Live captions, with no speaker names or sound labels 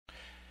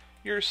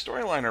Your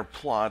storyline or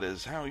plot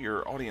is how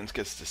your audience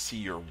gets to see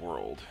your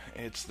world.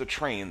 It's the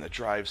train that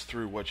drives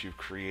through what you've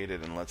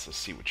created and lets us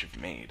see what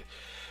you've made.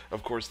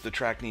 Of course, the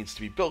track needs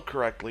to be built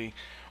correctly,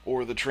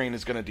 or the train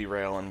is going to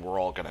derail and we're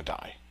all going to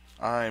die.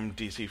 I'm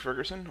DC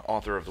Ferguson,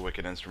 author of the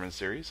Wicked Instruments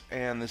series,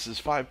 and this is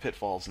 5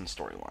 Pitfalls and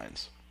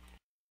Storylines.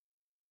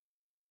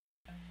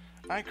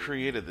 I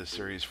created this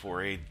series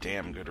for a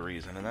damn good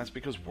reason, and that's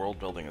because world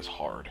building is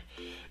hard.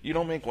 You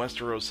don't make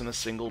Westeros in a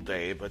single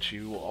day, but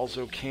you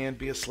also can't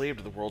be a slave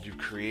to the world you've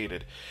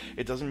created.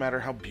 It doesn't matter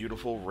how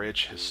beautiful,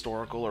 rich,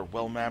 historical, or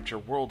well-mapped your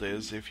world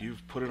is, if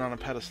you've put it on a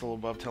pedestal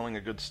above telling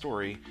a good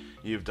story,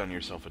 you've done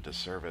yourself a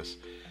disservice.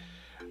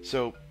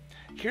 So,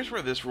 here's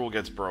where this rule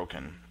gets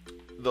broken.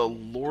 The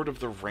Lord of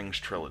the Rings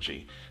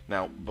trilogy.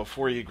 Now,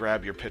 before you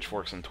grab your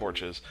pitchforks and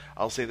torches,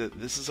 I'll say that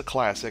this is a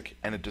classic,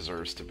 and it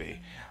deserves to be.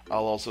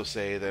 I'll also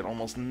say that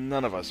almost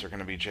none of us are going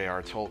to be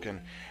J.R. Tolkien,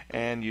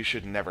 and you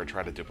should never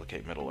try to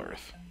duplicate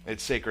Middle-earth.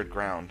 It's sacred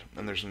ground,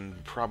 and there's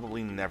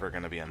probably never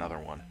going to be another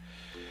one.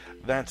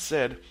 That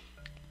said,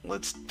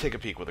 let's take a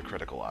peek with a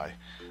critical eye.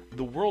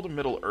 The world of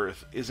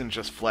Middle-earth isn't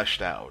just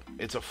fleshed out,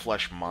 it's a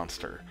flesh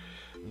monster.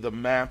 The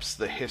maps,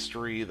 the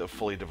history, the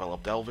fully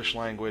developed Elvish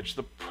language,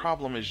 the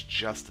problem is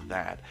just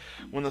that.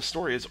 When the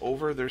story is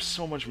over, there's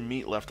so much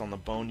meat left on the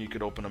bone you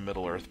could open a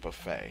Middle-earth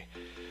buffet.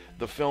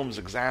 The films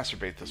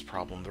exacerbate this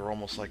problem. They're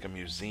almost like a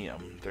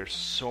museum. There's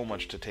so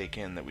much to take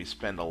in that we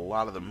spend a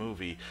lot of the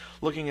movie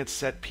looking at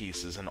set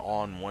pieces in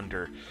awe and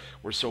wonder.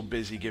 We're so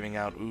busy giving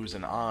out oohs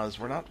and ahs,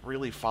 we're not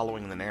really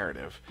following the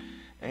narrative.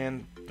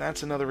 And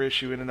that's another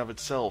issue in and of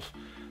itself.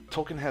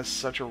 Tolkien has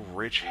such a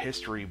rich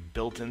history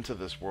built into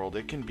this world,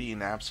 it can be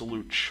an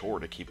absolute chore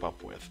to keep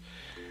up with.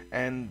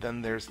 And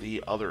then there's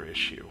the other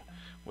issue,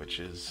 which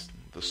is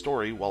the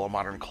story, while a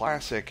modern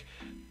classic,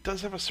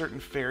 does have a certain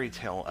fairy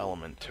tale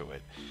element to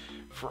it.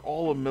 For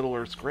all of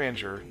Middle-earth's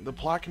grandeur, the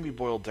plot can be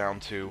boiled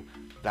down to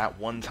that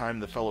one time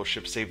the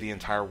Fellowship saved the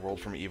entire world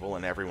from evil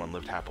and everyone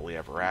lived happily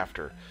ever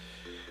after.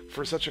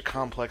 For such a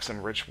complex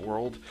and rich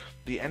world,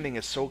 the ending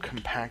is so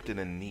compacted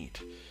and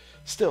neat.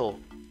 Still,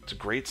 it's a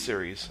great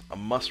series, a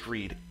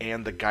must-read,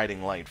 and the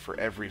guiding light for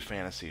every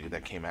fantasy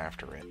that came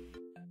after it.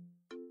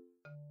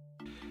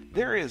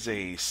 There is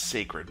a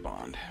sacred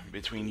bond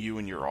between you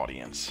and your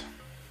audience.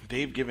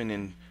 They've given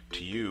in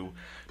to you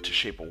to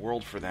shape a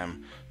world for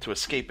them to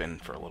escape in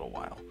for a little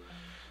while.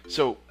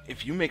 So,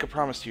 if you make a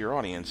promise to your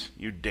audience,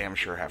 you damn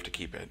sure have to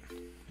keep it.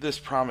 This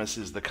promise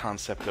is the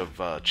concept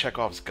of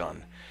Chekhov's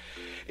gun.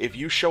 If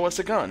you show us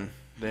a gun,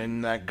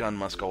 then that gun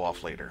must go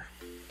off later.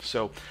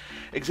 So,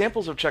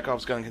 examples of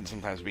Chekhov's gun can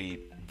sometimes be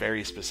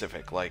very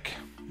specific, like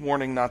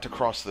warning not to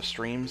cross the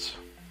streams,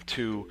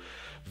 to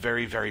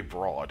very, very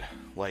broad,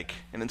 like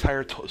an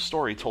entire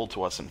story told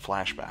to us in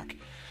flashback.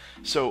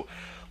 So,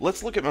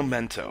 let's look at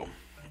Memento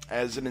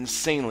as an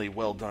insanely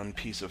well-done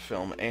piece of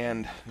film,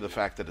 and the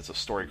fact that it's a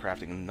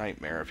story-crafting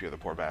nightmare if you're the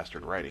poor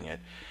bastard writing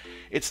it.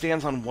 It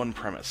stands on one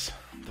premise.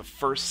 The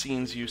first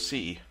scenes you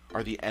see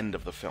are the end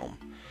of the film.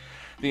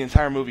 The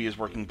entire movie is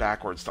working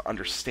backwards to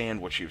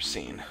understand what you've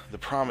seen. The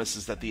promise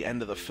is that the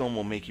end of the film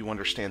will make you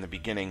understand the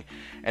beginning,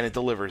 and it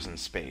delivers in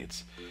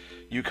spades.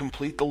 You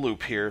complete the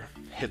loop here,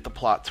 hit the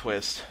plot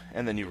twist,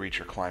 and then you reach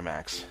your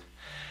climax.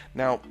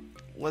 Now,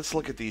 let's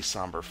look at these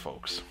somber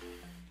folks.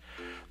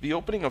 The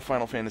opening of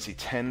Final Fantasy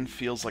X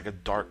feels like a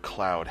dark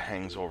cloud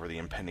hangs over the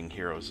impending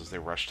heroes as they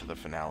rush to the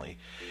finale.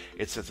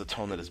 It sets a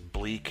tone that is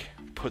bleak,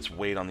 puts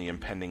weight on the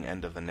impending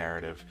end of the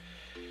narrative.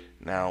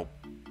 Now,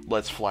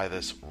 let's fly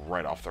this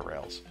right off the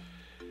rails.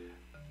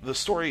 The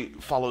story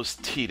follows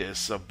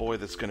Tidus, a boy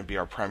that's going to be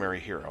our primary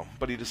hero,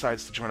 but he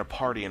decides to join a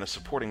party in a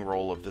supporting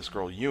role of this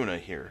girl Yuna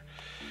here.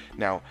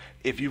 Now,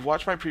 if you've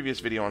watched my previous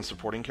video on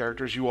supporting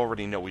characters, you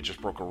already know we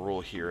just broke a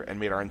rule here and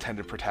made our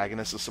intended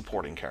protagonist a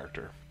supporting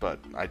character, but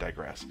I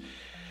digress.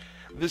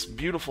 This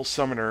beautiful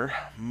summoner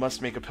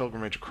must make a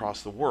pilgrimage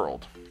across the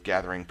world,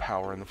 gathering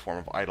power in the form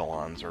of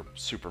eidolons, or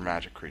super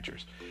magic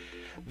creatures.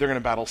 They're going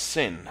to battle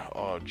Sin,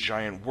 a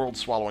giant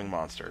world-swallowing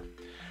monster.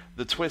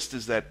 The twist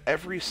is that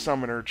every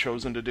summoner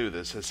chosen to do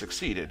this has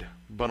succeeded,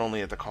 but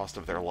only at the cost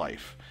of their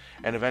life,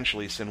 and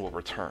eventually Sin will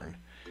return.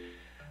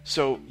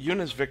 So,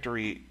 Yuna's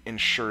victory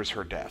ensures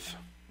her death,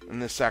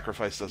 and this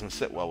sacrifice doesn't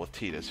sit well with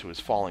Tidus, who is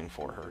falling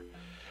for her.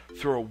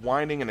 Through a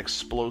winding and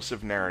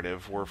explosive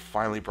narrative, we're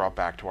finally brought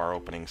back to our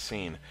opening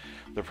scene.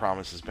 The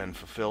promise has been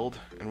fulfilled,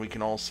 and we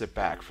can all sit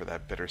back for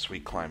that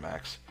bittersweet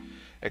climax.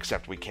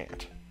 Except we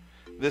can't.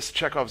 This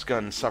Chekhov's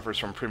gun suffers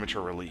from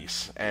premature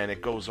release, and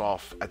it goes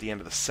off at the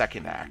end of the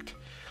second act,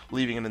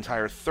 leaving an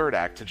entire third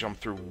act to jump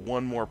through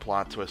one more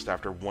plot twist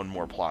after one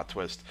more plot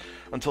twist,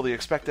 until the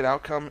expected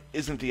outcome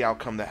isn't the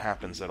outcome that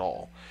happens at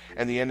all,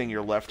 and the ending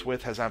you're left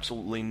with has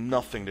absolutely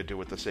nothing to do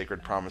with the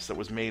sacred promise that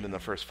was made in the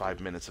first 5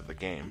 minutes of the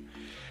game.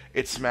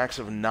 It smacks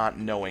of not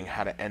knowing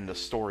how to end a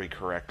story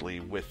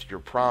correctly with your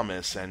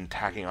promise and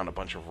tacking on a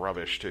bunch of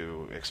rubbish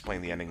to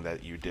explain the ending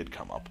that you did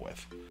come up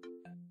with.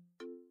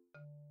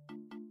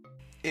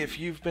 If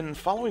you've been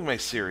following my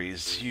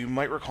series, you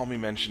might recall me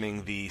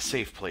mentioning the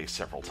safe place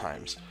several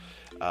times.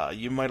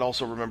 You might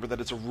also remember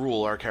that it's a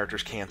rule our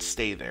characters can't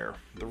stay there.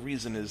 The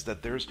reason is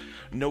that there's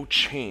no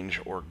change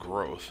or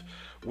growth.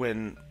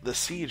 When the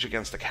siege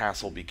against a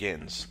castle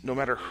begins, no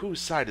matter whose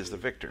side is the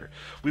victor,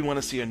 we want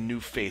to see a new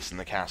face in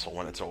the castle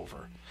when it's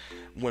over.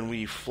 When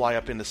we fly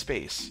up into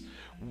space,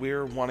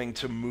 we're wanting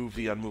to move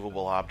the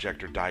unmovable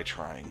object or die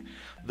trying.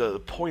 The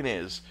point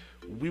is,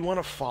 we want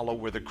to follow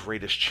where the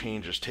greatest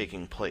change is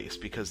taking place,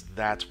 because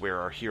that's where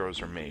our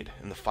heroes are made,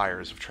 in the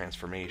fires of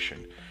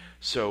transformation.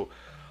 So,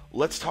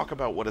 let's talk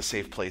about what a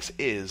safe place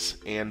is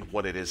and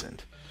what it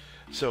isn't.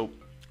 So,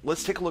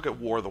 let's take a look at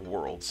War of the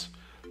Worlds.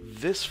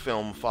 This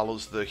film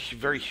follows the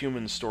very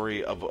human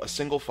story of a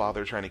single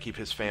father trying to keep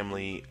his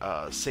family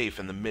safe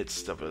in the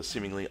midst of a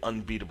seemingly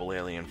unbeatable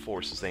alien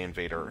force as they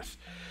invade Earth.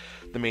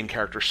 The main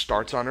character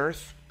starts on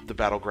Earth, the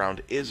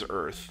battleground is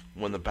Earth,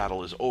 when the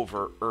battle is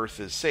over, Earth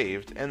is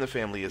saved, and the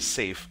family is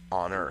safe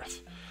on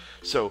Earth.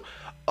 So,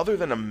 other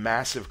than a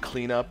massive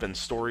cleanup and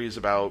stories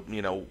about,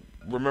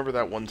 remember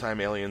that one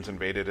time aliens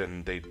invaded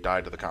and they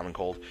died of the common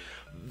cold,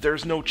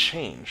 there's no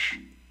change.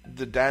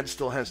 The dad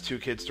still has 2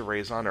 kids to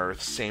raise on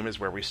Earth, same as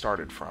where we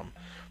started from.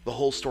 The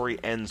whole story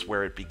ends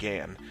where it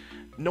began.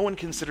 No one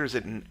considers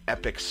it an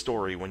epic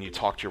story when you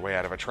talked your way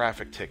out of a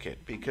traffic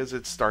ticket, because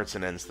it starts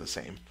and ends the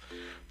same.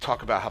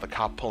 Talk about how the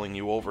cop pulling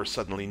you over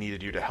suddenly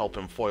needed you to help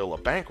him foil a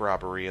bank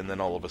robbery, and then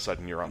all of a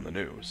sudden you're on the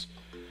news.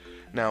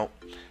 Now,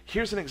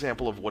 here's an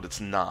example of what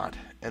it's not,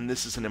 and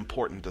this is an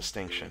important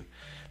distinction.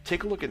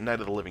 Take a look at Night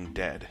of the Living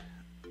Dead.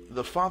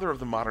 The father of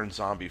the modern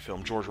zombie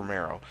film, George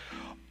Romero,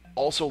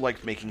 also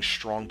liked making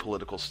strong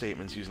political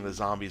statements using the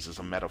zombies as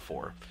a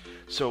metaphor.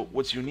 So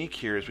what's unique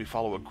here is we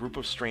follow a group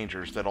of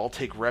strangers that all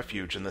take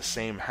refuge in the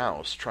same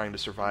house, trying to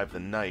survive the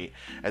night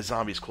as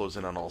zombies close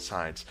in on all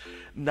sides.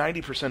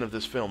 90% of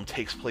this film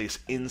takes place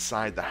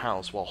inside the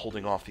house while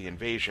holding off the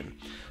invasion.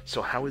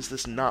 So how is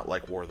this not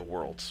like War of the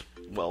Worlds?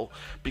 Well,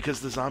 because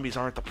the zombies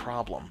aren't the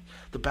problem.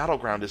 The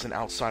battleground isn't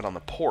outside on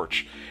the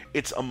porch.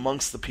 It's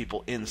amongst the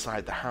people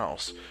inside the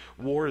house.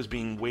 War is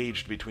being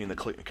waged between the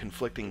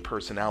conflicting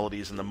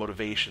personalities and the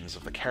motivations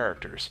of the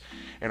characters.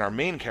 And our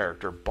main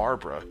character,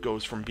 Barbara,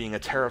 goes from being a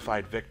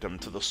terrified victim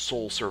to the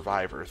sole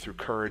survivor through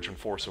courage and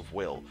force of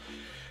will.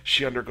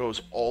 She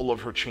undergoes all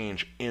of her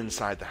change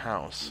inside the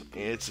house.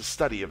 It's a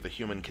study of the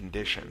human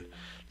condition.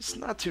 It's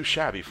not too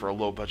shabby for a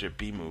low-budget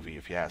B-movie,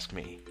 if you ask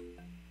me.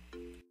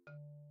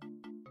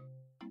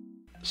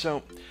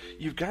 So,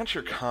 you've got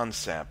your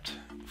concept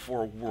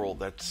for a world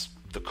that's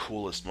the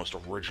coolest, most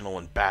original,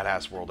 and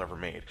badass world ever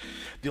made.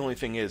 The only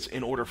thing is,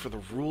 in order for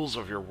the rules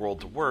of your world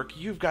to work,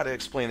 you've got to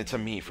explain it to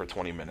me for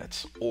 20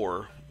 minutes.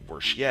 Or,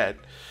 worse yet,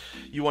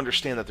 you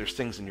understand that there's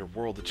things in your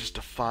world that just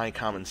defy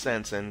common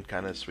sense and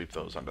kind of sweep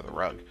those under the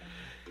rug.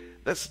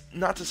 That's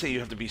not to say you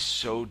have to be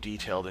so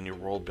detailed in your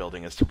world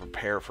building as to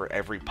prepare for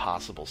every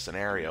possible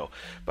scenario,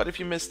 but if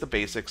you miss the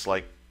basics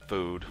like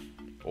food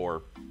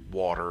or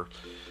water,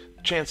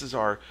 chances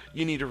are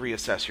you need to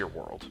reassess your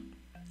world.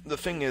 The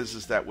thing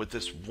is that with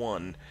this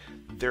one,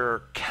 there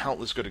are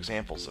countless good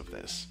examples of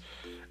this,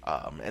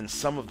 and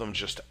some of them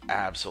just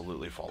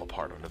absolutely fall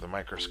apart under the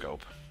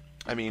microscope.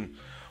 I mean,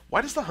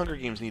 why does the Hunger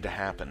Games need to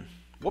happen?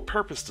 What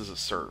purpose does it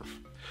serve?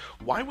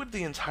 Why would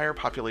the entire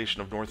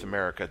population of North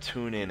America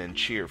tune in and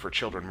cheer for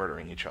children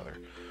murdering each other?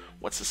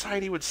 What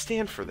society would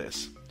stand for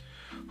this?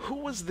 Who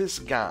was this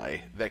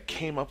guy that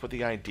came up with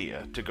the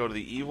idea to go to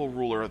the evil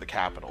ruler of the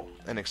capital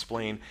and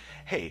explain,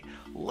 hey,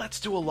 let's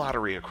do a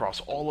lottery across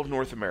all of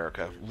North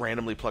America,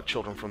 randomly pluck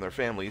children from their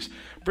families,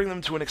 bring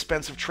them to an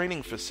expensive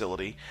training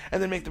facility,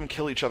 and then make them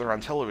kill each other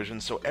on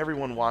television so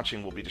everyone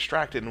watching will be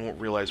distracted and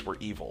won't realize we're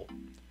evil?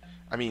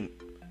 I mean,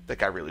 that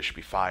guy really should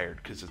be fired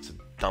because it's a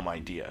dumb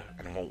idea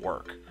and it won't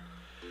work.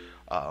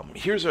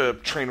 Here's a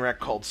train wreck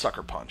called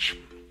Sucker Punch.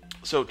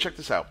 So check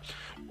this out.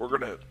 We're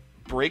going to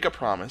break a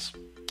promise,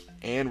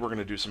 and we're going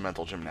to do some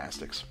mental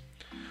gymnastics.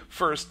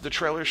 First, the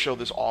trailers show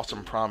this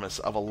awesome promise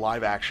of a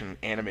live-action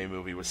anime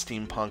movie with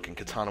steampunk and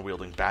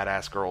katana-wielding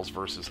badass girls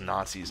versus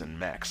Nazis and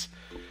mechs.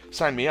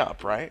 Sign me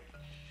up, right?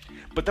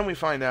 But then we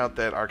find out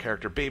that our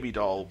character Baby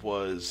Doll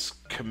was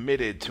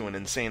committed to an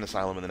insane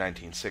asylum in the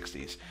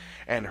 1960s,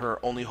 and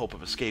her only hope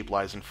of escape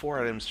lies in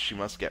 4 items she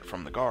must get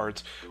from the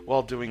guards,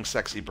 while doing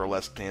sexy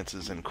burlesque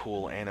dances and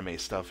cool anime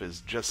stuff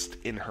is just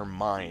in her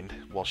mind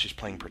while she's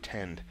playing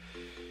pretend.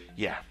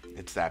 Yeah,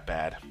 it's that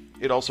bad.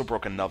 It also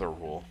broke another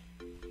rule.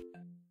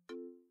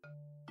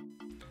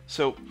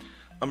 So,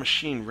 a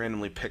machine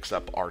randomly picks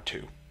up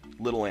R2.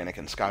 Little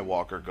Anakin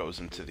Skywalker goes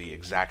into the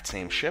exact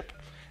same ship,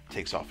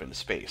 takes off into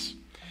space.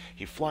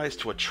 He flies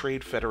to a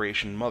Trade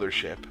Federation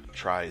mothership,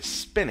 tries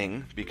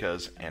spinning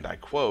because, and I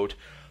quote,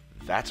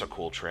 "That's a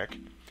cool trick,"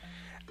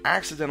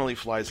 accidentally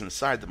flies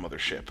inside the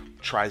mothership,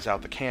 tries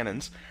out the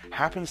cannons,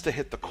 happens to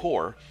hit the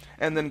core,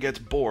 and then gets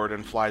bored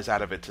and flies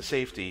out of it to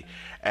safety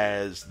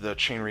as the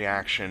chain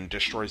reaction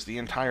destroys the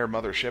entire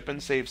mothership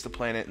and saves the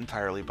planet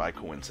entirely by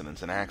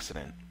coincidence and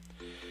accident.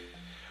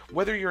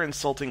 Whether you're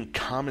insulting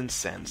common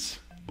sense,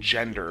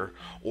 gender,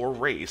 or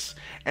race,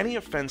 any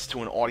offense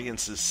to an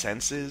audience's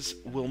senses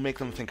will make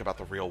them think about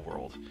the real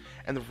world,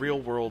 and the real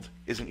world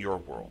isn't your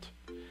world.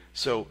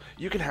 So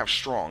you can have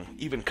strong,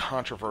 even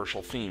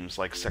controversial themes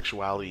like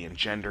sexuality and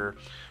gender,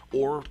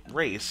 or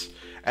race,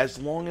 as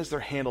long as they're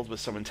handled with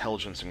some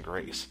intelligence and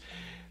grace.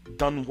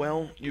 Done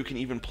well, you can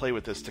even play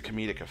with this to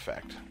comedic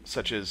effect,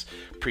 such as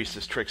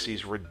Priestess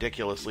Trixie's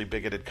ridiculously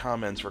bigoted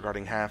comments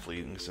regarding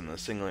halflings in the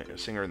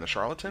Singer and the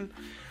Charlatan,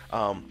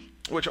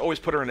 which always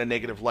put her in a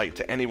negative light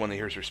to anyone that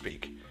hears her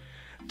speak.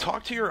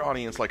 Talk to your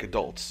audience like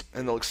adults,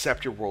 and they'll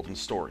accept your world and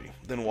story,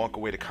 then walk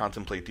away to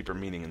contemplate deeper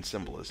meaning and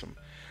symbolism.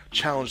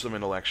 Challenge them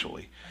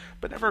intellectually,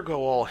 but never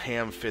go all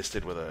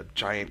ham-fisted with a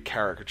giant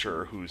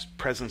caricature whose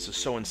presence is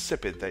so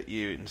insipid that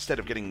you, instead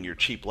of getting your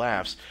cheap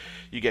laughs,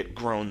 you get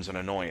groans and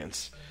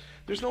annoyance.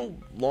 There's no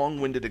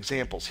long-winded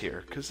examples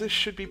here, because this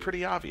should be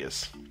pretty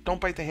obvious.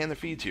 Don't bite the hand that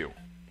feeds you.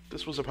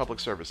 This was a public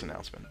service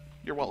announcement.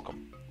 You're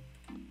welcome.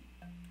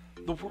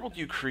 The world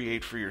you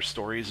create for your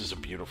stories is a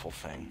beautiful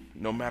thing.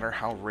 No matter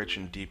how rich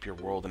and deep your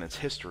world and its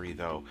history,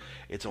 though,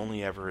 it's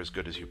only ever as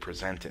good as you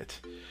present it.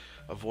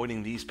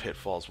 Avoiding these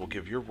pitfalls will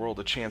give your world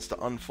a chance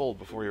to unfold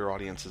before your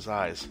audience's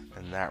eyes,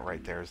 and that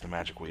right there is the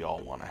magic we all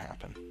want to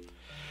happen.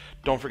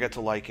 Don't forget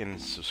to like and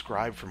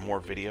subscribe for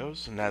more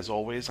videos, and as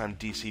always, I'm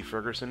DC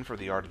Ferguson for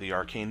the Art of the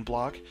Arcane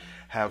blog.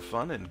 Have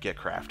fun and get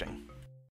crafting.